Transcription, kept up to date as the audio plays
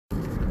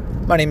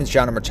My name is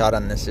John Machado,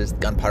 and this is the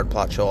Gunpowder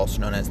Plot Show,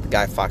 also known as the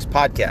Guy Fawkes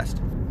Podcast.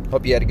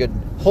 Hope you had a good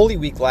Holy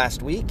Week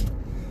last week.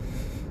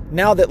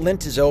 Now that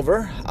Lent is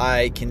over,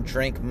 I can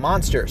drink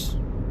Monsters.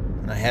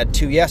 And I had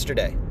 2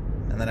 yesterday.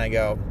 And then I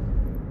go,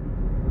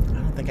 I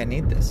don't think I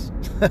need this.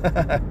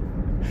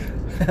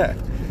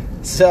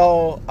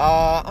 So,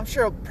 I'm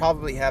sure I'll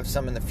probably have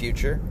some in the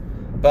future.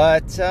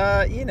 But,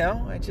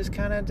 I just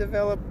kind of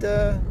developed,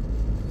 I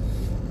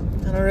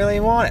don't really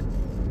want it.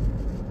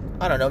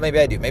 I don't know, maybe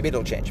I do. Maybe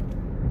it'll change.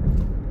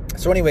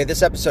 So anyway,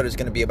 this episode is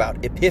going to be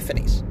about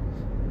epiphanies.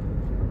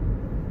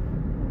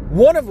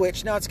 One of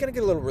which, now it's going to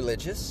get a little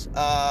religious,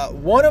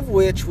 one of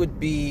which would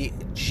be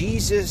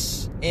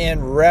Jesus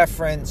in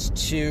reference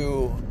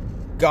to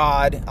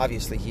God.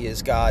 Obviously, he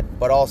is God,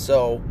 but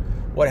also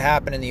what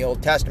happened in the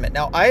Old Testament.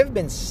 Now, I have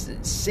been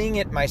seeing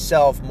it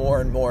myself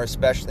more and more,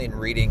 especially in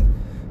reading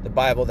the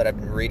Bible that I've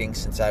been reading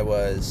since I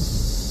was,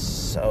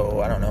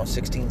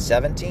 16,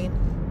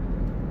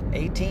 17,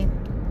 18.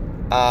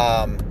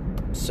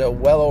 So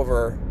well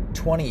over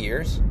 20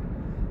 years.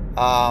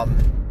 But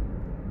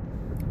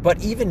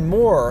even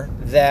more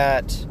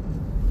that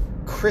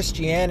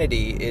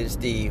Christianity is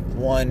the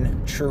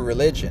one true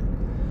religion.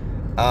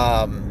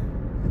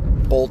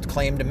 Bold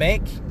claim to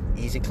make,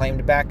 easy claim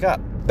to back up.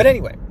 But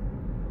anyway,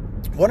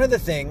 one of the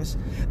things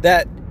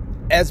that,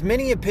 as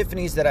many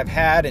epiphanies that I've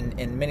had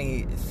and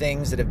many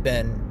things that have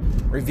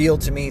been revealed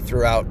to me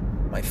throughout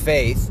my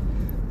faith,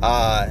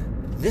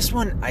 this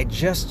one I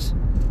just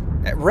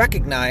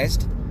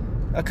recognized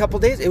a couple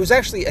days. It was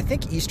actually, I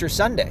think, Easter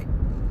Sunday,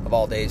 of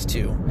all days,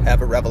 to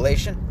have a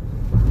revelation.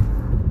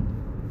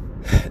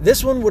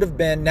 This one would have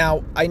been,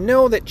 now, I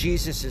know that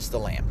Jesus is the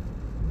Lamb,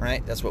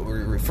 right? That's what we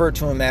refer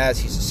to him as.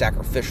 He's a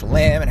sacrificial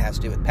lamb. It has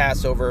to do with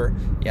Passover,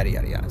 yada,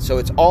 yada, yada. So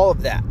it's all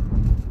of that.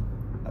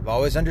 I've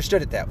always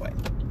understood it that way.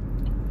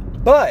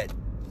 But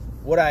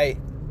what I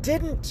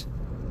didn't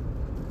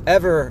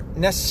ever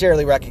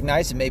necessarily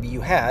recognize, and maybe you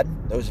had,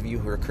 those of you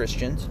who are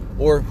Christians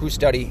or who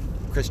study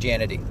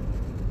Christianity,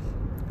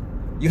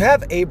 you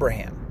have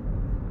Abraham.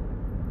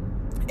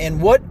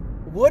 And what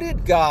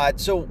did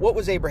God, so what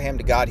was Abraham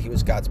to God? He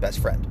was God's best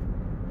friend,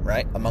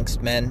 right?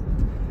 Amongst men.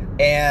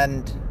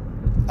 And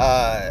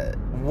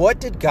what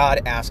did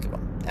God ask of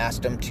him?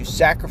 Asked him to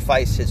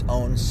sacrifice his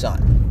own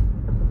son.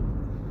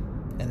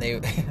 And they,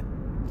 who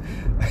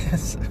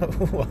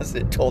was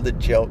it, told a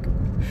joke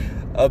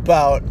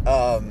about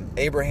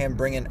Abraham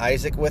bringing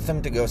Isaac with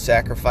him to go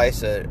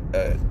sacrifice a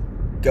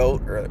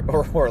goat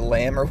or a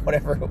lamb or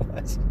whatever it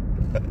was.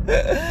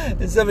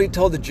 And somebody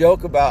told a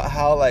joke about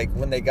how, like,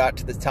 when they got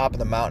to the top of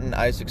the mountain,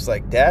 Isaac's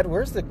like, Dad,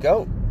 where's the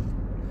goat?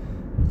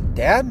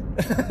 Dad?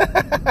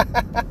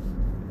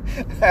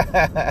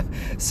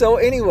 So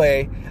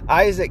anyway,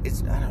 Isaac,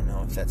 I don't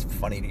know if that's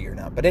funny to you or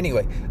not, but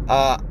anyway,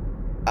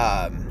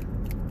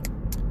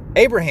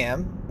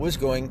 Abraham was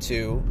going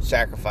to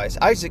sacrifice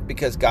Isaac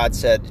because God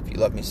said, if you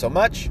love me so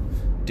much,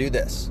 do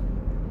this.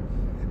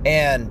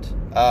 And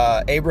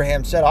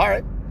Abraham said, all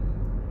right,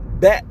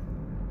 bet.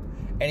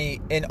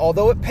 And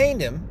although it pained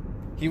him,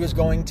 he was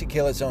going to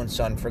kill his own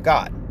son for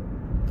God.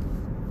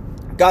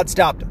 God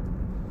stopped him.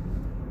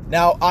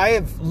 Now, I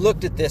have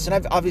looked at this, and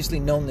I've obviously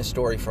known this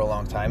story for a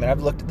long time, and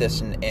I've looked at this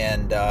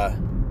and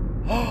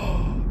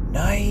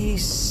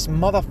nice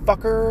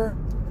motherfucker.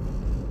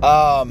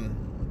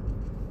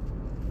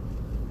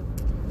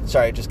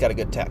 Sorry, I just got a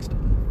good text.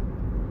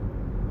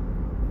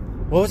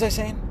 What was I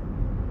saying?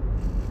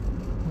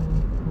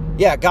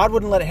 Yeah, God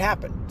wouldn't let it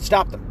happen.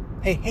 Stop them.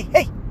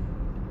 Hey.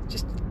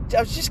 I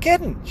was just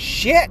kidding.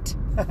 Shit.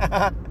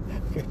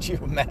 Could you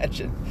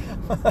imagine?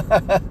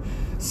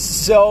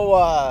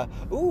 So,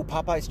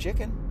 Popeye's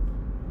chicken.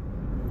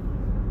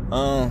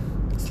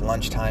 It's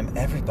lunchtime.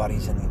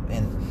 Everybody's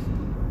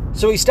in.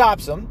 So he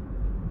stops him.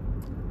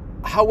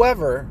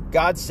 However,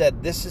 God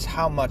said, this is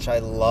how much I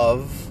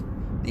love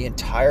the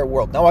entire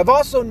world. Now, I've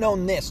also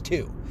known this,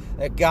 too.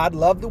 That God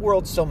loved the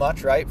world so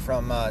much, right,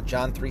 from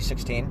John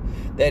 3:16,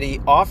 that he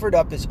offered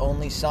up his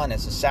only son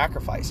as a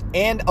sacrifice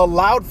and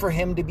allowed for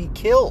him to be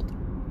killed.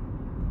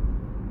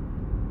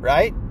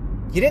 Right?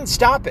 He didn't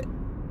stop it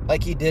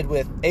like he did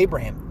with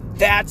Abraham.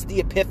 That's the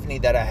epiphany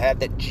that I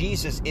had, that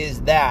Jesus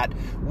is that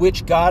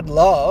which God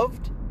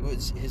loved. It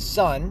was his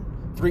son,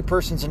 3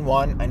 persons in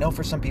one. I know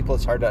for some people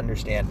it's hard to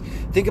understand.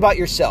 Think about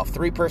yourself,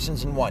 3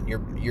 persons in one.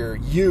 You're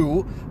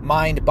you,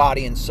 mind,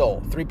 body, and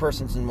soul. 3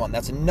 persons in one.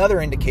 That's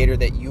another indicator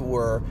that you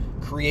were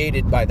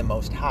created by the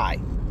Most High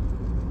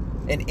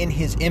and in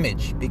his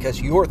image,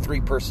 because you're 3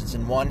 persons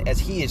in one as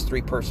he is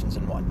 3 persons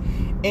in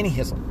one.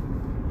 Anyhism.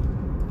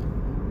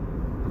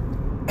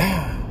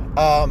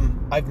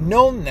 I've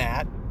known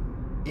that,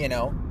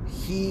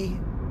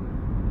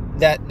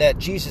 that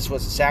Jesus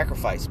was a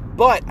sacrifice,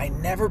 but I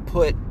never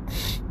put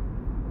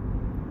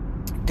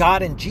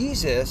God and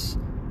Jesus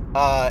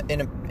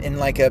in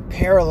like a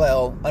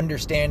parallel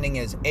understanding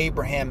as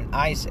Abraham and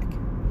Isaac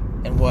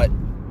and what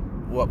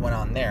went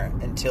on there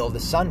until the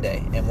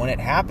Sunday. And when it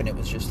happened, it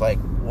was just like,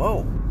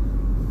 whoa,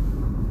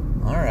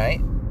 all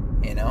right,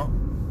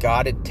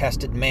 God had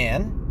tested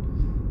man.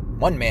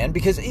 one man,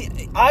 because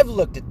I've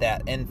looked at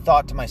that and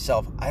thought to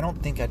myself, I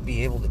don't think I'd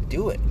be able to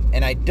do it.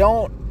 And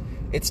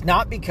it's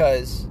not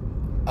because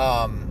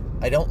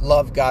I don't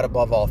love God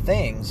above all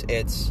things.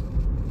 It's,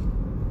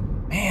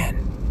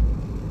 man,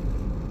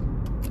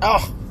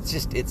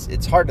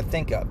 it's hard to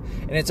think of.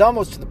 And it's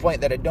almost to the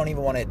point that I don't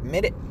even want to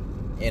admit it,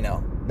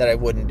 that I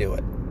wouldn't do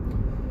it.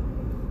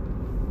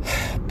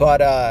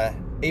 But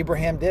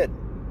Abraham did.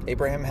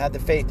 Abraham had the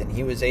faith, and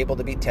he was able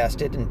to be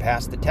tested and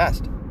pass the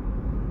test.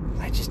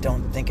 I just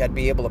don't think I'd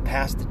be able to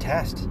pass the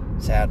test,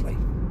 sadly.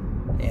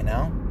 And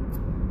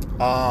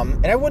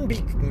I wouldn't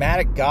be mad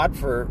at God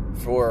for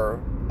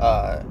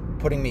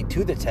putting me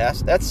to the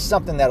test. That's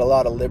something that a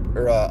lot of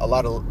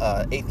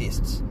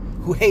atheists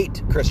who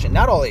hate Christians,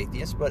 not all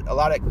atheists, but a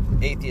lot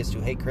of atheists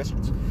who hate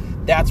Christians,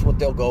 that's what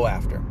they'll go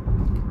after.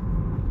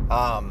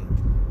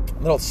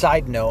 Little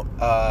side note,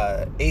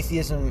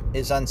 Atheism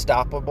is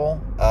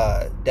Unstoppable,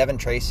 Devin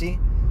Tracy,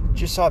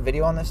 just saw a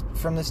video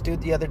from this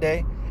dude the other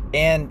day,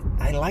 and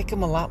I like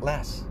him a lot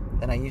less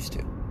than I used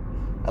to.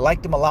 I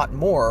liked him a lot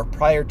more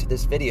prior to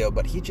this video,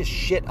 but he just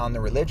shit on the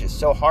religious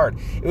so hard.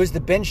 It was the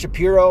Ben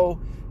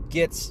Shapiro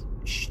gets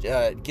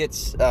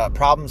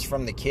problems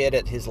from the kid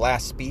at his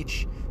last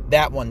speech,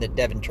 that one that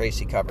Devin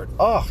Tracy covered.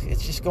 Oh,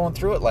 it's just going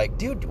through it like,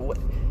 dude,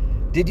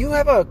 did you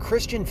have a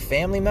Christian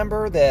family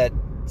member that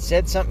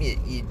said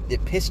something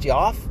that pissed you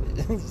off?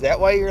 Is that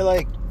why you're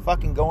like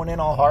fucking going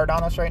in all hard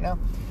on us right now?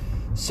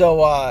 So,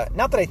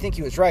 not that I think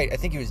he was right. I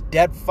think he was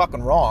dead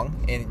fucking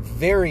wrong and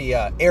very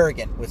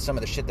arrogant with some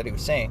of the shit that he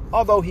was saying.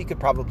 Although he could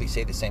probably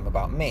say the same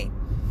about me.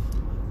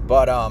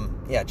 But,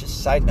 yeah, just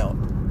a side note.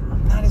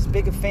 I'm not as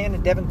big a fan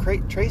of Devin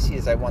Tracy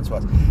as I once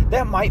was.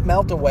 That might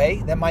melt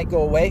away. That might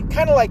go away.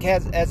 Kind of like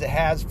as it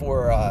has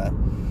for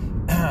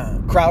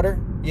Crowder,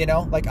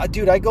 Like,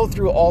 dude, I go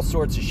through all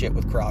sorts of shit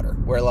with Crowder.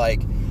 Where,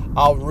 like,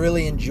 I'll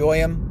really enjoy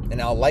him,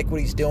 and I'll like what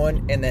he's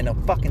doing, and then he'll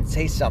fucking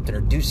say something or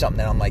do something,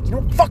 and I'm like,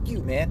 fuck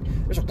you,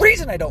 man. There's a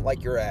reason I don't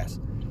like your ass.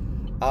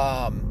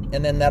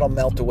 And then that'll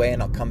melt away,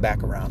 and I'll come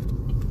back around.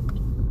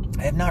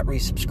 I have not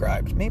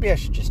resubscribed. Maybe I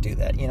should just do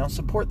that,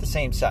 support the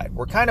same side.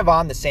 We're kind of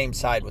on the same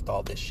side with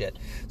all this shit,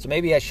 so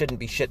maybe I shouldn't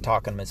be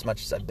shit-talking them as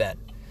much as I've been.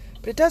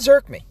 But it does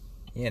irk me,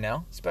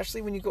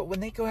 especially when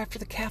they go after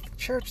the Catholic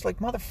Church, like,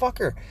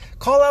 motherfucker,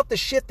 call out the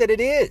shit that it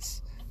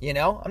is.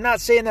 I'm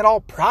not saying that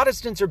all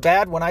Protestants are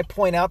bad when I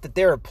point out that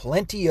there are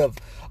plenty of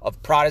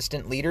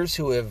Protestant leaders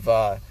who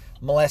have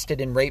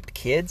molested and raped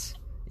kids.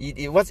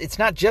 It's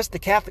not just the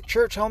Catholic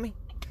Church, homie.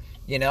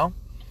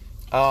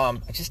 I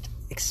just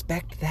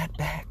expect that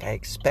back. I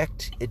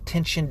expect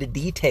attention to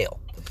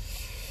detail.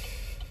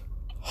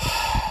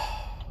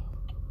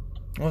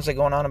 What was I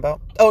going on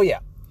about? Oh, yeah.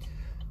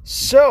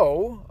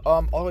 So,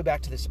 all the way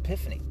back to this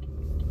epiphany.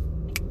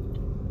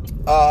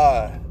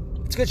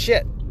 It's good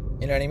shit.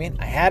 You know what I mean?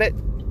 I had it.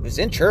 It was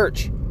in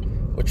church,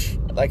 which,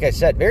 like I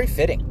said, very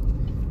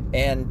fitting.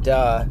 And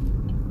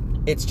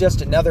it's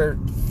just another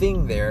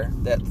thing there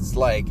that's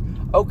like,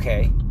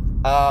 okay,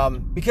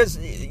 because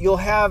you'll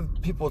have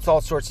people with all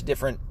sorts of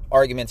different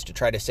arguments to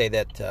try to say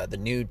that the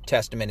New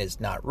Testament is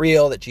not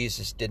real, that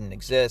Jesus didn't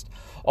exist.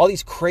 All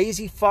these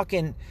crazy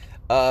fucking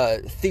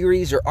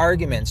theories or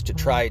arguments to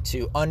try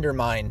to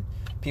undermine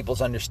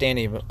people's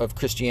understanding of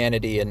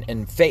Christianity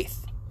and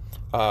faith,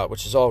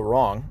 which is all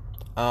wrong.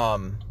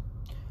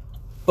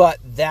 But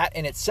that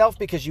in itself,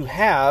 because you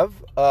have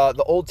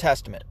the Old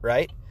Testament,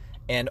 right?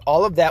 And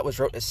all of that was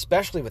wrote,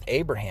 especially with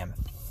Abraham,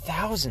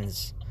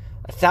 1,000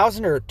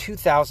 or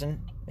 2,000,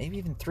 maybe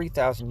even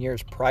 3,000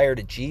 years prior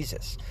to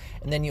Jesus.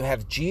 And then you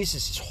have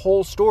Jesus'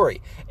 whole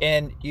story.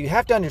 And you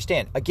have to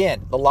understand,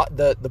 again, the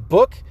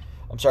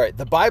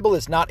Bible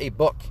is not a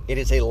book. It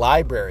is a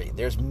library.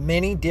 There's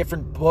many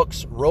different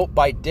books wrote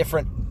by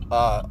different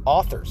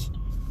authors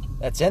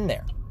that's in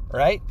there.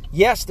 Right?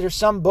 Yes, there's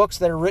some books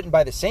that are written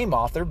by the same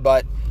author,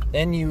 but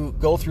then you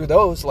go through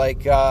those like,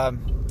 is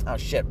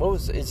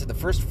it the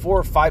first 4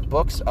 or 5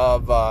 books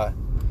of the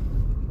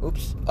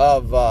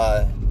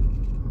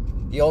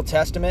Old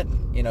Testament?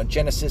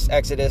 Genesis,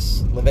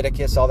 Exodus,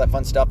 Leviticus, all that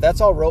fun stuff. That's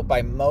all wrote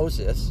by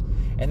Moses,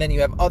 and then you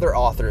have other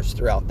authors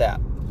throughout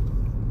that.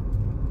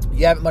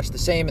 You have it much the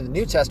same in the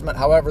New Testament.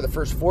 However, the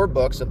first 4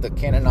 books of the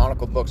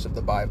canonical books of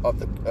the Bible,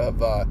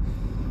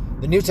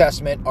 the New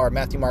Testament are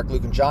Matthew, Mark,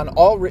 Luke, and John,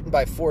 all written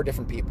by 4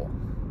 different people.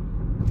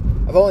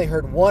 I've only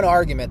heard one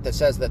argument that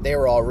says that they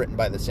were all written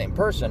by the same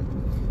person.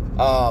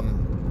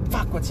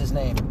 What's his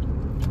name?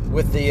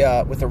 With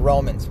the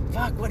Romans.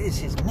 What is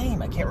his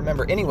name? I can't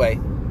remember. Anyway,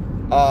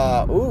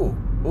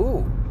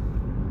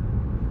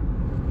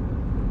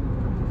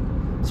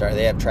 sorry,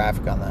 they have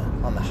traffic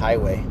on the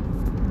highway.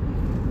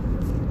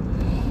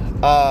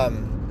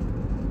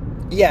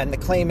 Yeah, and the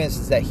claim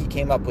is that he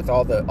came up with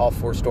all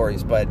 4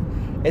 stories, but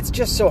it's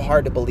just so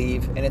hard to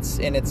believe, and it's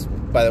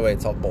by the way,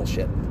 it's all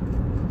bullshit.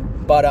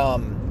 But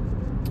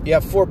you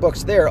have 4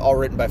 books there, all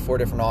written by 4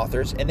 different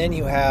authors, and then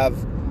you have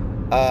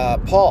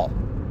Paul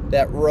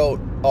that wrote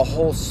a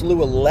whole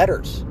slew of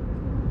letters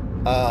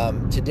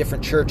to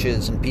different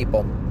churches and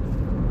people.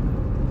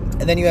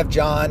 And then you have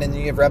John, and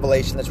then you have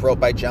Revelation that's wrote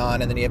by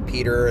John, and then you have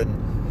Peter,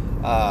 and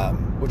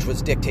which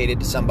was dictated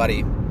to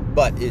somebody,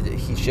 but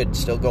he should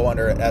still go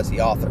under it as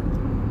the author.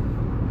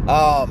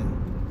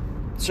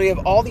 So you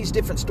have all these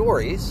different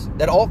stories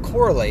that all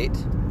correlate,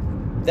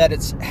 that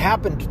it's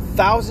happened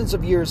thousands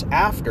of years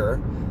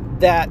after,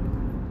 that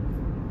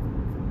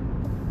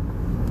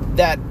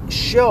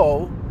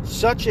show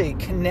such a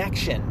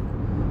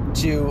connection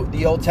to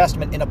the Old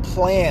Testament in a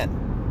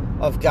plan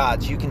of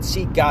God's. You can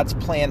see God's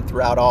plan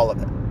throughout all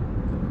of it.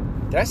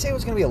 Did I say it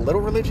was going to be a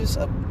little religious?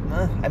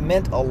 I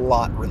meant a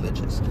lot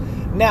religious.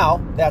 Now,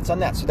 that's on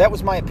that. So that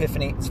was my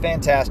epiphany. It's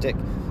fantastic.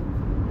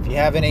 If you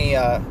have any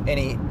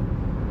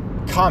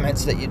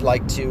comments that you'd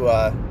like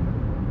to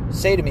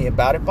say to me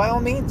about it, by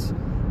all means,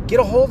 get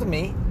a hold of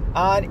me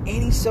on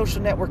any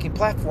social networking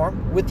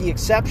platform, with the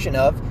exception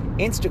of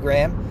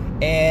Instagram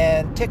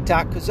and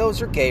TikTok, because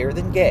those are gayer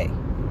than gay.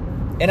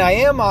 And I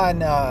am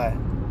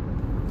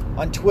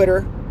on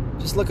Twitter.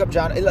 Just look up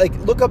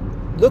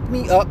look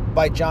me up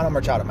by John O.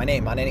 Machado, my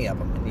name, on any of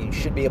them, and you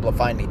should be able to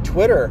find me.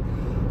 Twitter,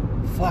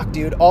 fuck,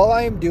 dude, all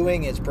I am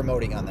doing is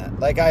promoting on that.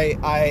 Like,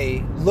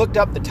 I looked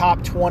up the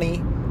top 20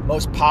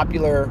 most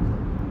popular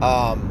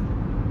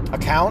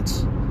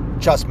accounts.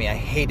 Trust me, I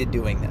hated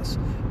doing this,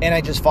 and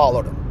I just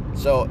followed them.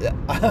 So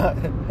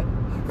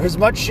as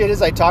much shit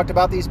as I talked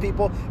about these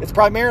people, it's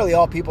primarily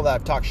all people that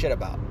I've talked shit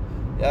about.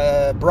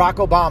 Barack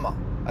Obama,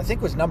 I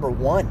think, was number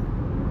 1.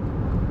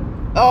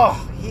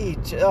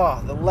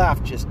 The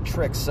left just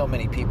tricks so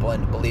many people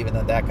into believing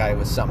that guy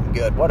was something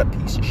good. What a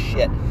piece of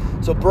shit.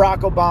 So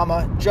Barack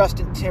Obama,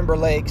 Justin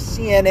Timberlake,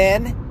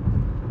 CNN.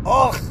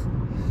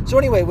 So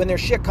anyway, when their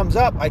shit comes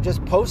up, I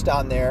just post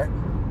on there.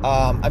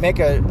 I make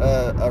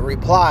a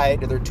reply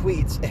to their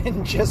tweets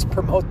and just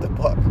promote the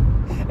book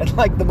in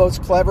like the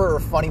most clever or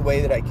funny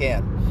way that I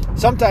can.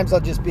 Sometimes I'll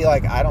just be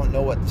like, I don't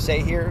know what to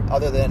say here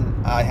other than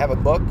I have a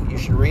book. You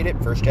should read it.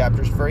 First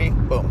chapter's free.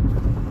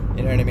 Boom.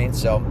 You know what I mean?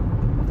 So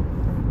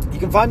you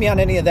can find me on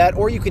any of that,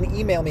 or you can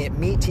email me at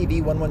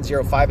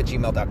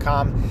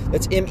metv1105@gmail.com.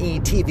 That's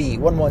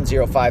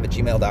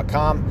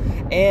metv1105@gmail.com,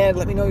 and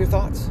let me know your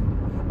thoughts.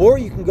 Or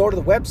you can go to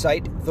the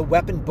website,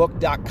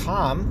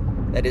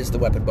 theweaponbook.com. That is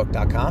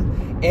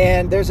theweaponbook.com.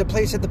 And there's a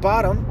place at the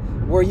bottom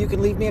where you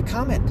can leave me a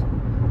comment.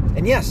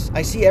 And yes,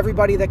 I see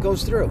everybody that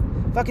goes through.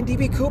 Fucking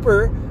DB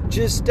Cooper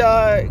just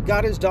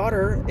got his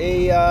daughter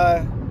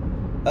a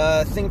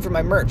thing for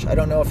my merch. I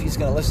don't know if he's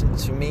going to listen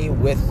to me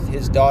with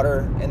his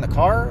daughter in the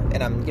car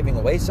and I'm giving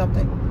away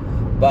something,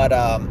 but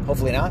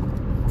hopefully not.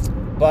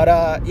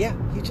 But yeah,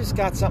 he just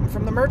got something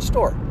from the merch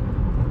store,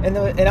 and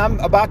I'm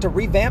about to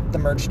revamp the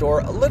merch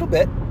store a little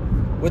bit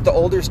with the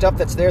older stuff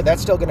that's there.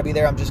 That's still going to be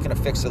there. I'm just going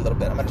to fix it a little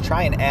bit. I'm going to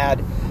try and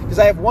add, because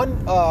I have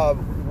one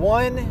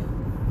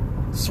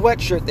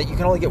sweatshirt that you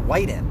can only get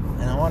white in,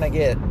 and I want to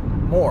get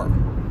more.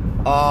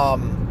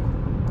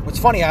 What's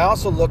funny, I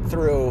also looked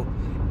through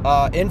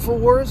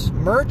InfoWars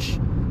merch.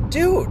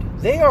 Dude,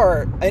 they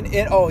are,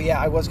 and oh yeah,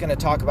 I was going to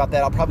talk about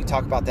that. I'll probably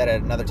talk about that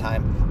at another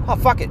time. Oh,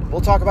 fuck it.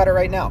 We'll talk about it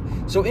right now.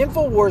 So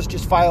InfoWars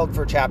just filed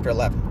for Chapter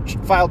 11,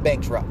 filed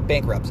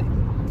bankruptcy.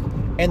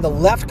 And the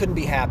left couldn't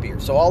be happier.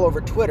 So all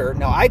over Twitter,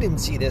 now I didn't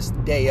see this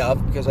day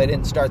of, because I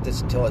didn't start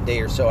this until a day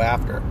or so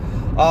after.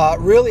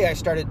 Really, I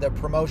started the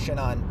promotion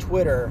on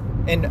Twitter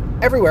and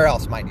everywhere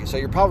else, mind you. So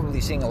you're probably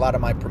seeing a lot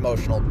of my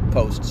promotional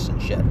posts and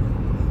shit.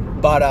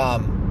 But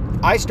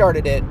I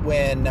started it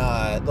when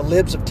the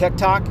libs of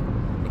TikTok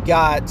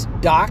got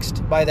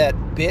doxxed by that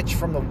bitch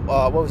from the,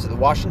 what was it, the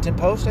Washington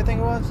Post, I think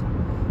it was?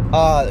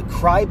 The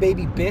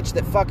crybaby bitch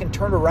that fucking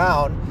turned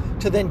around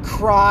to then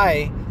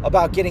cry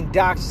about getting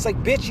doxxed. It's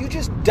like, bitch, you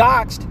just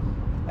doxed.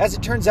 As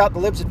it turns out, the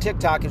libs of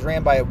TikTok is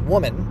ran by a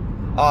woman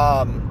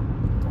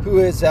who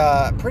is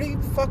a pretty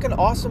fucking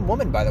awesome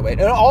woman, by the way.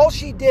 And all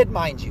she did,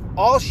 mind you,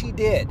 all she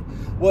did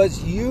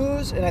was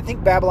use, and I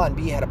think Babylon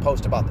Bee had a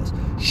post about this,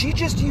 she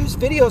just used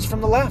videos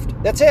from the left.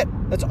 That's it.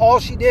 That's all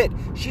she did.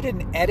 She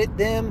didn't edit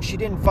them. She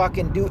didn't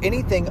fucking do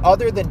anything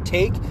other than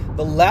take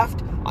the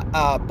left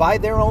by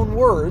their own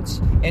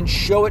words and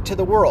show it to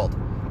the world.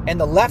 And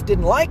the left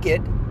didn't like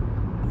it.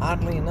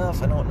 Oddly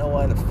enough, I don't know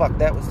why the fuck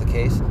that was the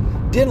case.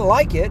 Didn't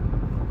like it,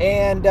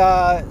 and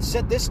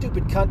sent this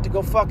stupid cunt to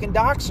go fucking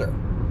dox her.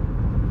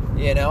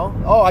 You know?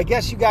 Oh, I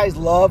guess you guys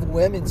love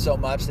women so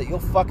much that you'll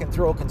fucking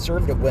throw a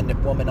conservative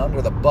woman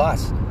under the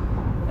bus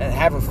and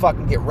have her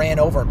fucking get ran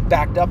over and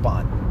backed up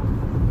on.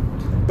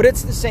 But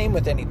it's the same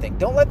with anything.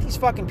 Don't let these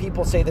fucking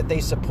people say that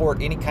they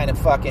support any kind of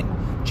fucking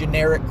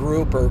generic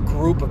group or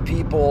group of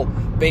people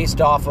based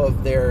off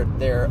of their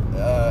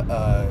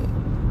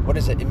what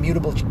is it,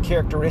 immutable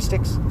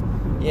characteristics.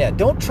 Yeah,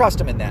 don't trust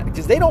them in that,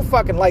 because they don't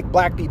fucking like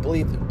black people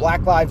either.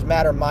 Black Lives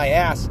Matter my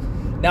ass.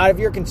 Now, if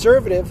you're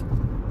conservative,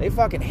 they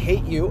fucking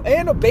hate you,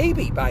 and a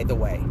baby, by the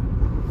way.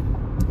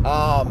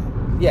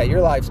 Yeah, your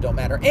lives don't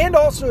matter. And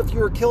also, if you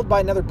were killed by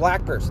another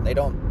black person, they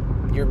don't.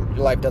 Your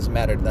life doesn't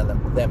matter to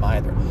them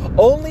either.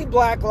 Only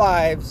black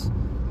lives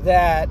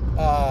that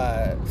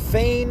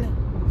feign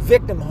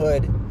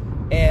victimhood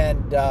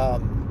and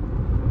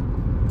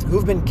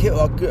who've been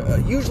killed,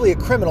 usually a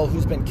criminal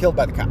who's been killed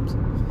by the cops.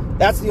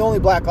 That's the only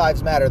Black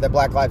Lives Matter that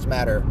Black Lives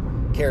Matter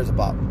cares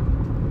about.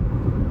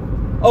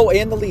 Oh,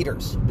 and the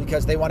leaders,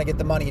 because they want to get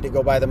the money to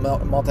go buy the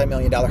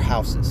multi-million-dollar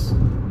houses.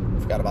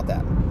 Forgot about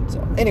that. So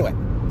anyway,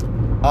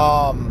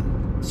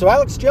 so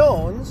Alex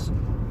Jones,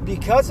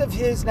 because of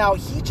his, now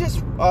he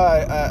just,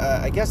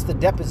 I guess the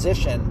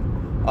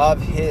deposition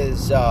of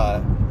his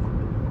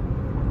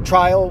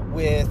trial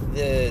with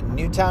the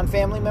Newtown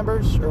family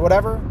members or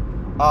whatever,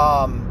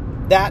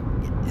 that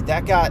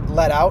got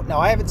let out. Now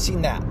I haven't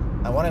seen that.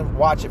 I want to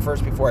watch it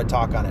first before I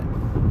talk on it.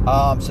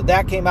 So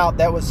that came out.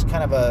 That was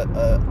kind of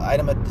a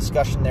item of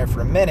discussion there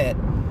for a minute.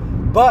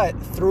 But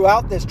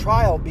throughout this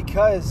trial,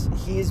 because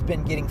he's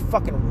been getting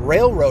fucking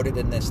railroaded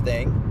in this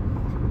thing,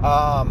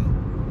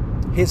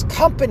 his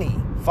company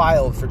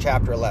filed for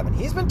Chapter 11.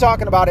 He's been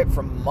talking about it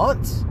for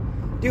months.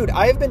 Dude,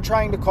 I have been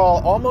trying to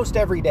call almost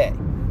every day.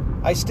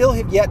 I still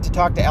have yet to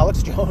talk to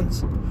Alex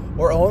Jones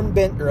or Owen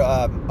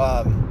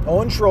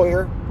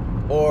Schroyer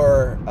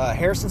or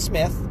Harrison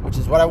Smith, which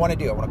is what I want to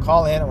do. I want to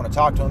call in, I want to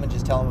talk to him and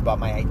just tell him about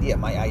my idea.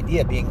 My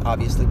idea being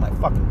obviously my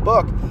fucking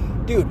book.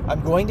 Dude,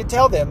 I'm going to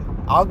tell them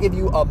I'll give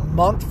you a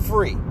month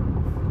free.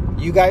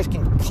 You guys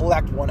can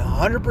collect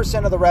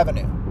 100% of the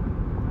revenue.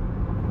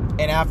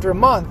 And after a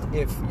month,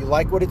 if you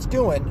like what it's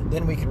doing,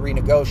 then we can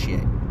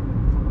renegotiate.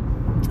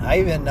 I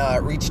even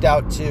reached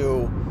out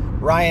to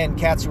Ryan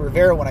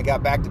Katsu-Rivera when I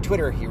got back to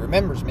Twitter. He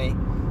remembers me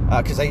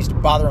because I used to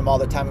bother him all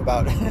the time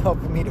about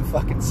helping me to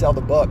fucking sell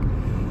the book.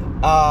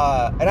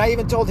 And I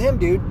even told him,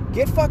 dude,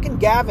 get fucking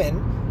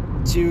Gavin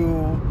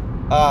to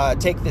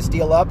take this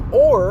deal up,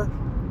 or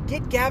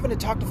get Gavin to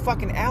talk to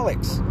fucking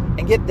Alex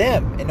and get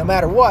them. And no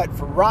matter what,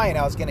 for Ryan,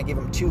 I was going to give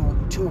him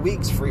two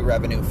weeks free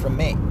revenue from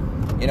me.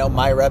 You know,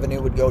 my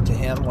revenue would go to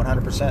him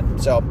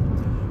 100%. So,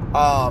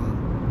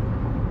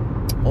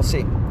 we'll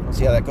see. We'll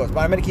see how that goes. But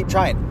I'm going to keep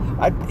trying.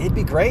 It'd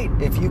be great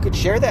if you could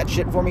share that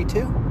shit for me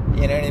too.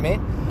 You know what I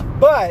mean?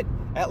 But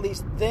at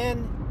least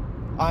then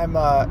I'm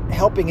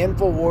helping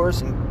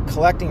InfoWars and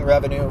collecting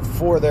revenue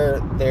for their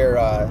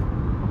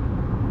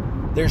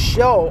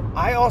show.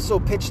 I also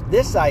pitched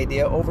this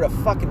idea over to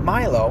fucking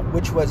Milo,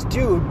 which was,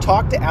 dude,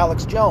 talk to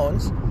Alex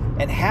Jones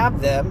and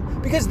have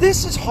them, because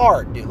this is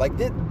hard, dude. Like,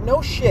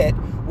 no shit.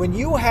 When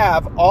you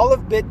have all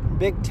of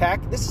big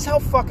tech, this is how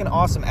fucking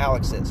awesome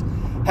Alex is.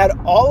 Had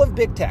all of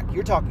big tech.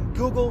 You're talking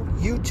Google,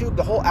 YouTube,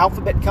 the whole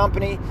Alphabet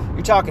company.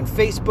 You're talking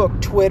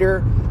Facebook,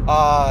 Twitter,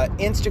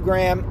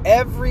 Instagram,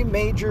 every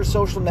major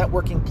social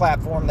networking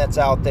platform that's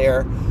out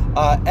there,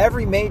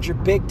 every major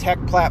big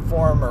tech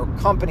platform or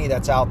company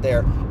that's out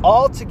there,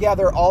 all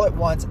together, all at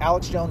once.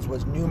 Alex Jones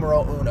was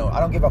numero uno.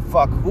 I don't give a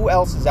fuck who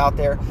else is out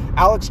there.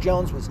 Alex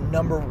Jones was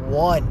number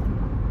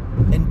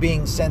one in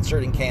being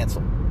censored and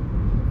canceled.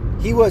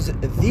 He was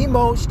the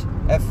most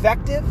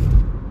effective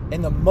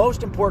and the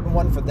most important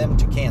one for them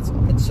to cancel.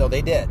 And so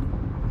they did.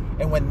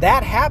 And when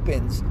that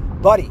happens,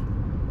 buddy,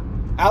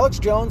 Alex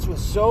Jones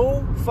was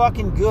so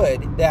fucking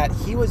good that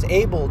he was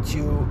able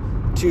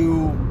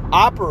to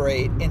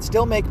operate and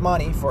still make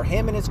money for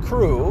him and his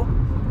crew,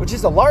 which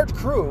is a large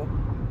crew,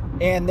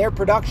 and their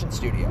production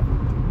studio,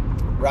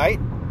 right?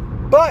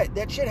 But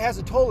that shit has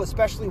a toll,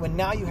 especially when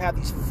now you have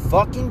these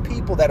fucking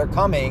people that are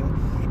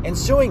coming and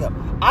suing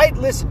him.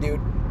 Listen, dude,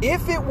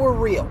 if it were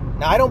real,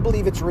 now I don't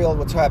believe it's real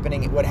what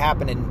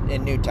happened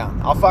in Newtown.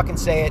 I'll fucking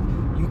say it.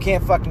 You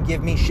can't fucking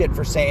give me shit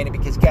for saying it,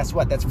 because guess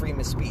what? That's freedom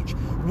of speech,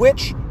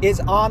 which is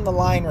on the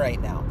line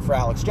right now for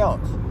Alex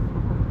Jones.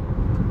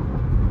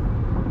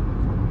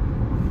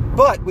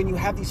 But when you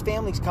have these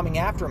families coming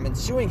after him and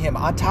suing him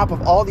on top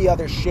of all the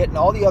other shit and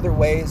all the other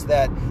ways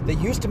that they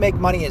used to make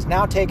money is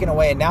now taken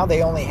away, and now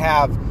they only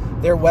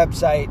have their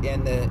website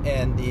and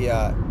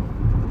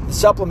the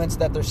supplements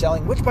that they're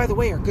selling, which, by the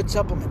way, are good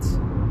supplements.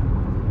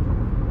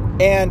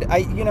 And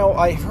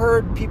I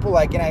heard people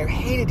and I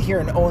hated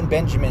hearing Owen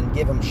Benjamin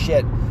give him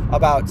shit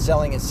about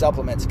selling his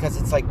supplements, because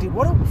it's like, dude,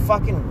 what a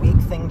fucking weak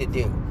thing to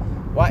do.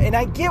 Why? And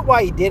I get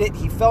why he did it.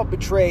 He felt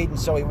betrayed, and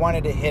so he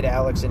wanted to hit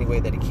Alex any way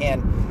that he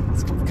can.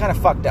 It's kind of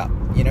fucked up,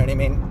 you know what I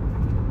mean?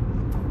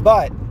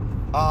 But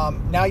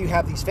now you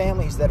have these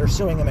families that are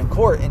suing him in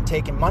court and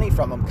taking money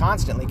from him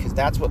constantly, because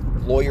that's what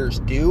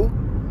lawyers do.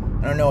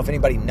 I don't know if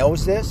anybody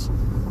knows this.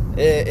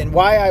 And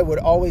why I would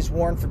always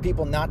warn for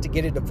people not to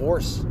get a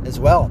divorce as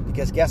well.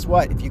 Because guess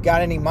what? If you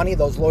got any money,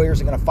 those lawyers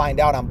are going to find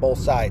out on both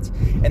sides.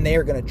 And they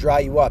are going to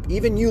dry you up.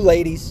 Even you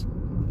ladies,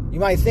 you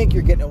might think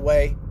you're getting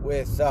away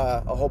with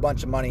a whole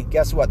bunch of money.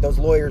 Guess what? Those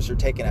lawyers are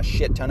taking a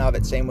shit ton of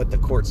it. Same with the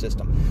court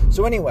system.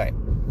 So anyway,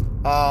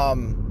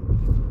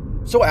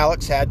 so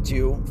Alex had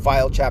to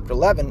file Chapter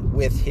 11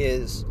 with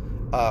his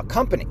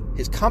company.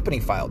 His company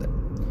filed it.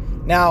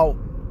 Now,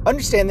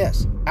 understand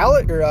this.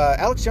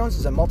 Alex Jones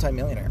is a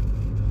multimillionaire.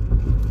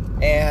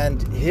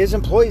 And his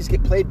employees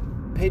get paid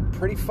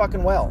pretty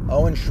fucking well.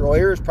 Owen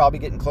Schroyer is probably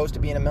getting close to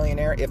being a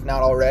millionaire, if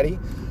not already.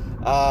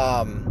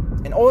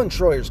 And Owen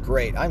Schroyer's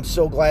great. I'm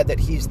so glad that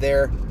he's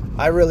there.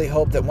 I really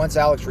hope that once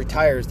Alex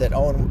retires, that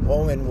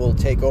Owen will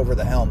take over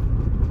the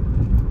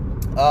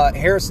helm.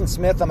 Harrison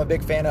Smith, I'm a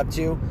big fan of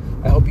too.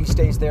 I hope he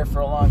stays there for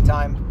a long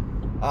time.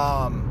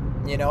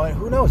 And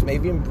who knows?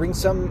 Maybe even bring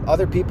some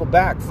other people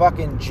back.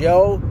 Fucking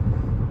Joe.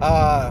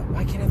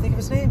 Why can't I think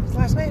of his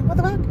last name? What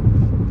the fuck?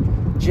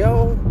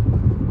 Joe,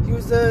 he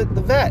was the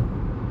vet.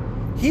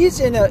 He's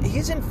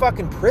in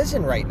fucking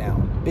prison right now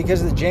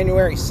because of the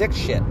January 6th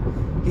shit.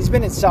 He's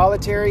been in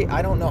solitary,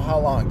 I don't know how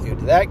long,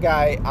 dude. That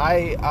guy,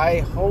 I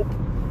hope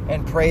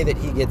and pray that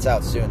he gets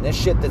out soon. This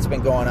shit that's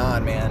been going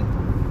on,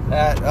 man,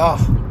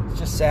 it's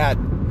just sad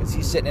because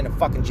he's sitting in a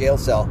fucking jail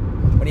cell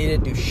when he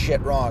didn't do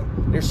shit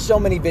wrong. There's so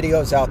many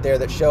videos out there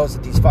that shows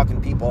that these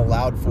fucking people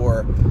not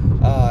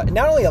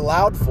only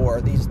allowed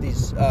for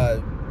these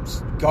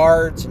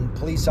guards and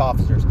police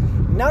officers,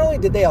 not only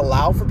did they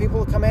allow for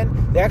people to come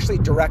in, they actually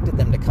directed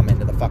them to come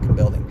into the fucking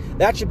building.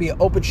 That should be an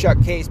open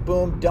shut case.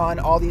 Boom, done.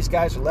 All these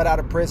guys are let out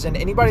of prison.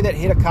 Anybody that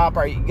hit a cop,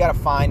 you got to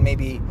fine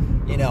maybe,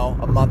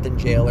 a month in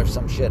jail or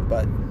some shit,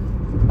 but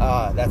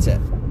that's it,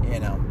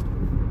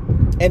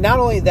 And not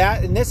only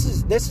that, and this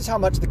is how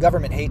much the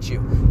government hates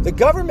you. The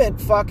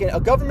government a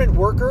government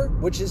worker,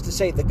 which is to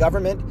say the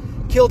government,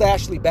 killed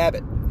Ashley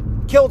Babbitt.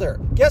 Killed her.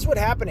 Guess what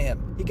happened to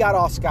him? He got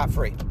off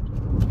scot-free.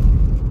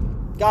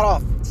 Got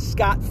off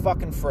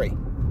scot-fucking-free.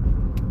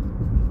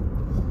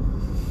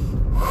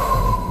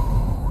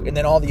 And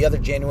then all the other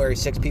January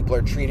 6 people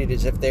are treated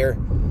as if they're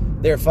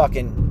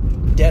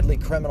fucking deadly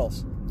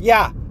criminals.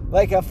 Yeah,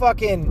 what do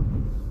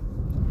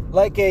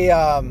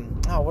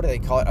they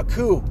call it? A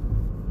coup.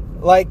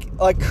 Like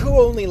coup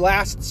only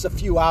lasts a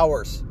few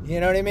hours. You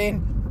know what I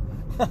mean?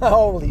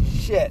 Holy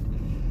shit.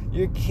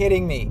 You're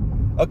kidding me.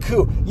 A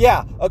coup.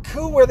 Yeah, a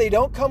coup where they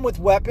don't come with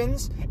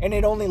weapons and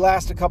it only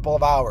lasts a couple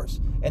of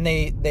hours. And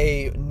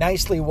they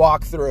nicely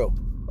walk through.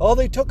 Oh,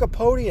 they took a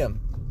podium.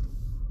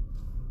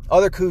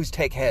 Other coups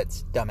take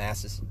heads,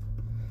 dumbasses.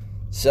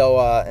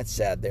 So, it's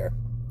sad there.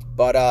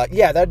 But,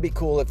 yeah, that'd be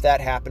cool if that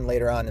happened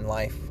later on in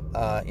life.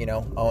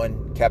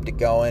 Owen kept it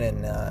going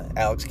and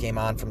Alex came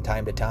on from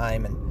time to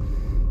time and,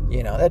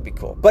 that'd be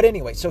cool. But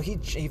anyway, so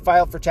he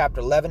filed for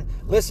Chapter 11.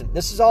 Listen,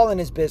 this is all in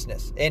his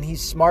business and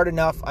he's smart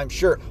enough, I'm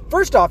sure.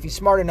 First off, he's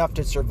smart enough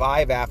to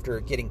survive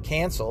after getting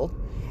canceled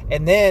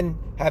and then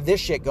have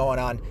this shit going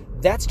on.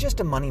 That's just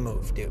a money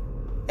move, dude.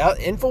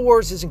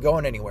 InfoWars isn't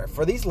going anywhere.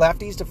 For these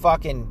lefties to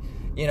fucking,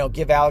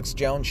 give Alex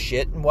Jones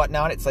shit and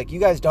whatnot, it's like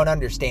you guys don't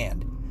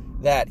understand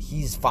that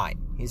he's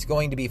fine. He's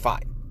going to be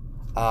fine.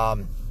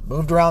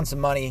 Moved around some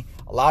money,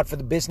 allowed for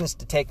the business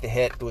to take the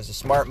hit. It was a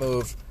smart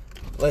move.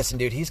 Listen,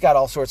 dude, he's got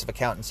all sorts of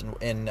accountants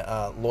and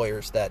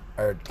lawyers that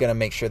are going to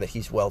make sure that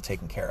he's well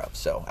taken care of.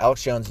 So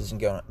Alex Jones isn't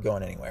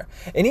going anywhere.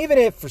 And even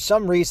if for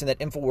some reason that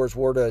InfoWars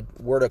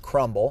were to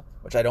crumble,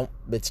 which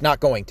it's not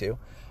going to,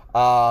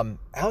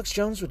 Alex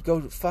Jones would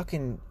go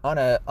fucking on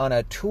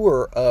a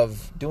tour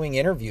of doing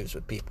interviews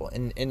with people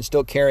and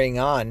still carrying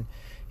on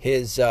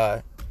his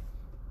thoughts,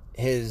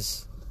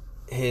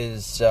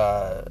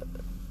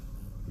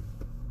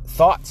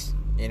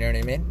 you know what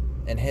I mean?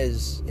 And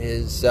his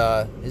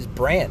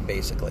brand,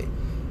 basically.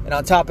 And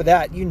on top of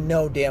that,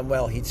 damn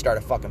well he'd start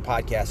a fucking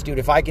podcast. Dude,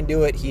 if I can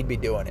do it, he'd be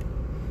doing it.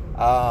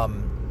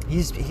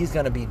 He's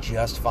going to be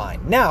just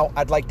fine. Now,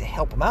 I'd like to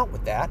help him out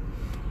with that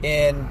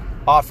in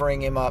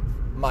offering him up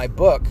my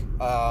book,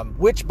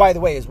 which, by the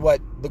way, is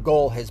what the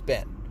goal has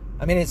been.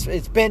 I mean,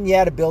 it's been,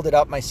 to build it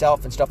up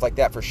myself and stuff like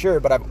that for sure,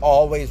 but I've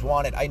always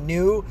wanted. I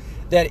knew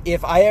that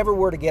if I ever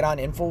were to get on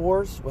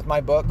InfoWars with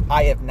my book,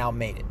 I have now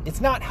made it.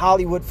 It's not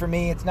Hollywood for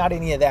me. It's not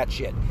any of that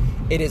shit.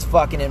 It is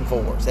fucking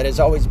InfoWars. That has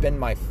always been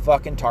my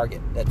fucking target.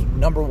 That's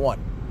number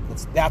one.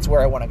 That's where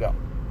I want to go.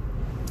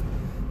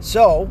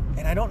 So,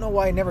 and I don't know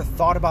why I never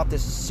thought about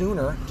this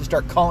sooner, to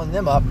start calling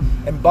them up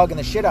and bugging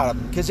the shit out of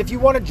them. Because if you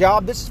want a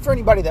job, this is for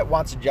anybody that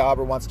wants a job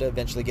or wants to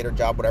eventually get a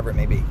job, whatever it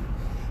may be.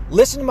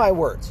 Listen to my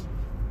words.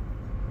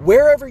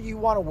 Wherever you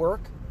want to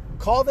work,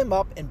 call them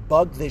up and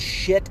bug the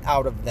shit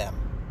out of them.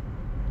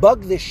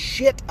 Bug the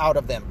shit out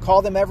of them.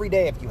 Call them every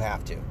day if you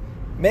have to.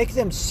 Make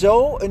them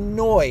so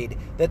annoyed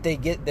that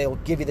they'll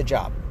give you the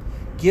job.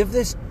 Give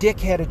this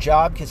dickhead a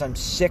job because I'm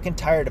sick and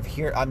tired of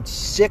I'm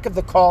sick of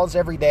the calls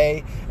every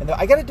day. And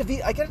I gotta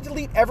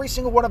delete every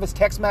single one of his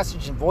text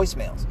messages and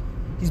voicemails.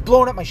 He's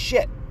blowing up my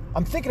shit.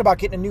 I'm thinking about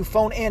getting a new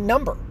phone and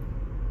number.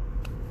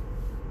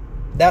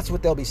 That's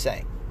what they'll be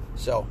saying.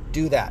 So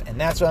do that. And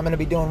that's what I'm going to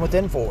be doing with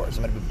InfoWars.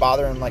 I'm going to be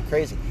bothering like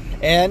crazy.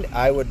 And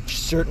I would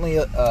certainly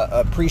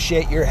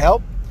appreciate your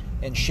help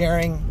in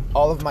sharing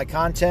all of my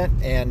content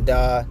and,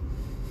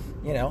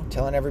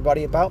 telling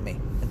everybody about me.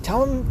 And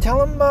tell them,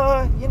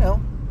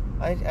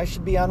 I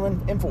should be on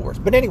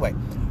InfoWars. But anyway,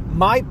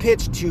 my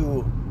pitch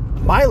to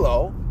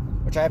Milo,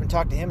 which I haven't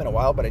talked to him in a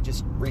while, but I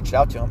just reached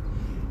out to him,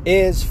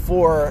 is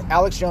for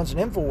Alex Jones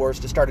and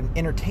InfoWars to start an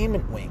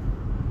entertainment wing.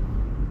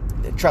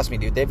 Trust me,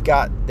 dude, they've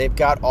got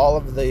all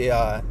of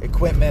the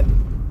equipment,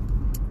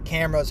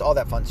 cameras, all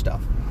that fun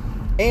stuff.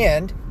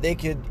 And they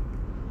could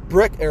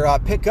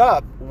pick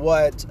up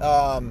what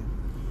I'm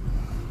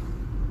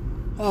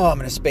going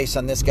to space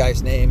on this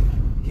guy's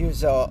name. He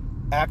was an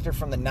actor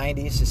from the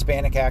 90s,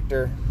 Hispanic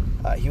actor.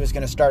 He was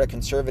going to start a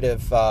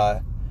conservative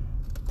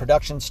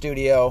production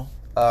studio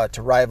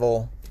to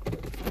rival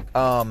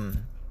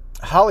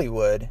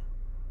Hollywood.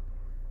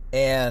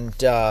 And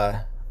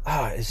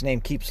his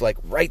name keeps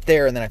right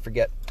there, and then I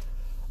forget.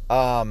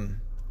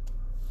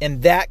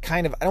 And that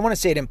kind of, I don't want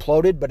to say it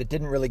imploded, but it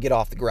didn't really get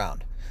off the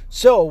ground.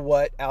 So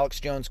what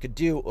Alex Jones could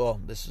do, well,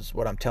 this is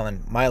what I'm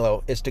telling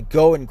Milo, is to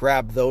go and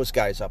grab those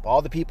guys up.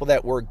 All the people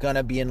that were going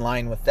to be in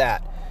line with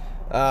that.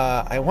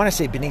 I want to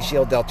say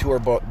Benicio del Toro,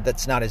 but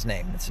that's not his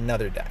name. It's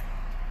another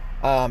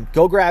guy.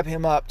 Go grab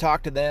him up,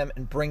 talk to them,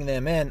 and bring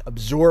them in,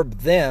 absorb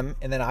them.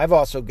 And then I've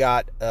also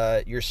got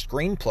your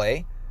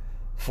screenplay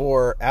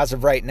for, as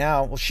of right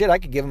now, well, shit, I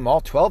could give them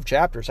all 12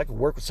 chapters. I could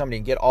work with somebody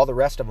and get all the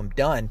rest of them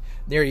done.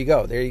 There you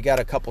go. There you got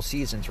a couple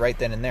seasons right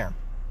then and there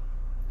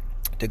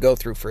to go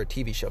through for a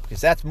TV show,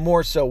 because that's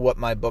more so what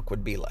my book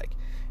would be like.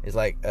 Is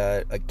like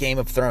a Game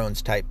of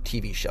Thrones type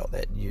TV show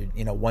that you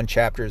know, one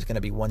chapter is going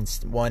to be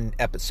one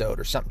episode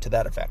or something to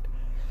that effect.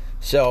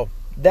 So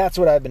that's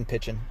what I've been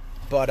pitching.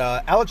 But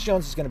Alex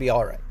Jones is going to be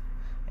all right,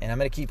 and I'm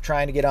going to keep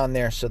trying to get on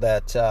there so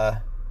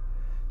that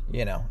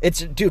you know,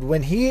 it's, dude,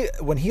 when he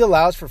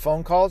allows for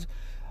phone calls,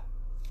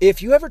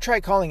 if you ever try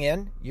calling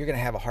in, you're going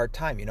to have a hard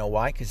time. You know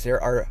why? Because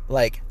there are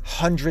like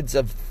hundreds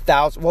of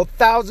thousands, well,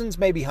 thousands,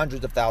 maybe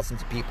hundreds of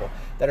thousands of people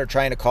that are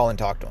trying to call and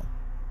talk to him.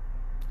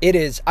 It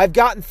is, I've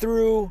gotten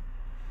through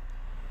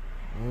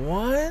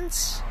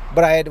once,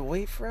 but I had to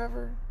wait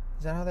forever.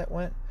 Is that how that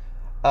went?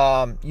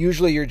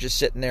 Usually you're just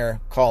sitting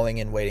there calling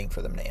and waiting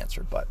for them to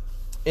answer, but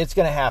it's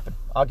going to happen.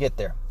 I'll get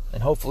there.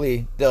 And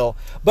hopefully they'll,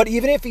 but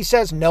even if he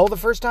says no the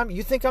first time,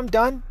 you think I'm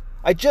done?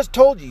 I just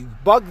told you,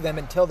 bug them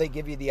until they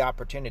give you the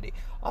opportunity.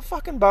 I'll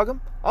fucking bug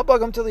them. I'll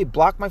bug them until they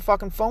block my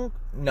fucking phone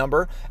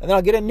number, and then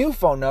I'll get a new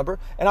phone number,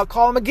 and I'll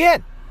call them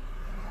again.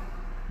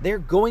 They're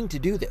going to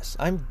do this.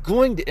 I'm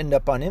going to end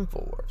up on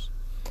InfoWars.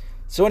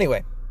 So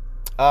anyway,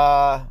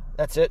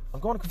 that's it. I'm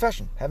going to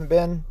confession. Haven't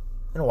been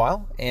in a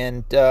while,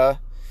 and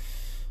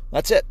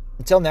that's it.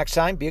 Until next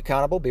time, be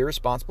accountable, be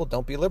responsible,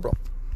 don't be liberal.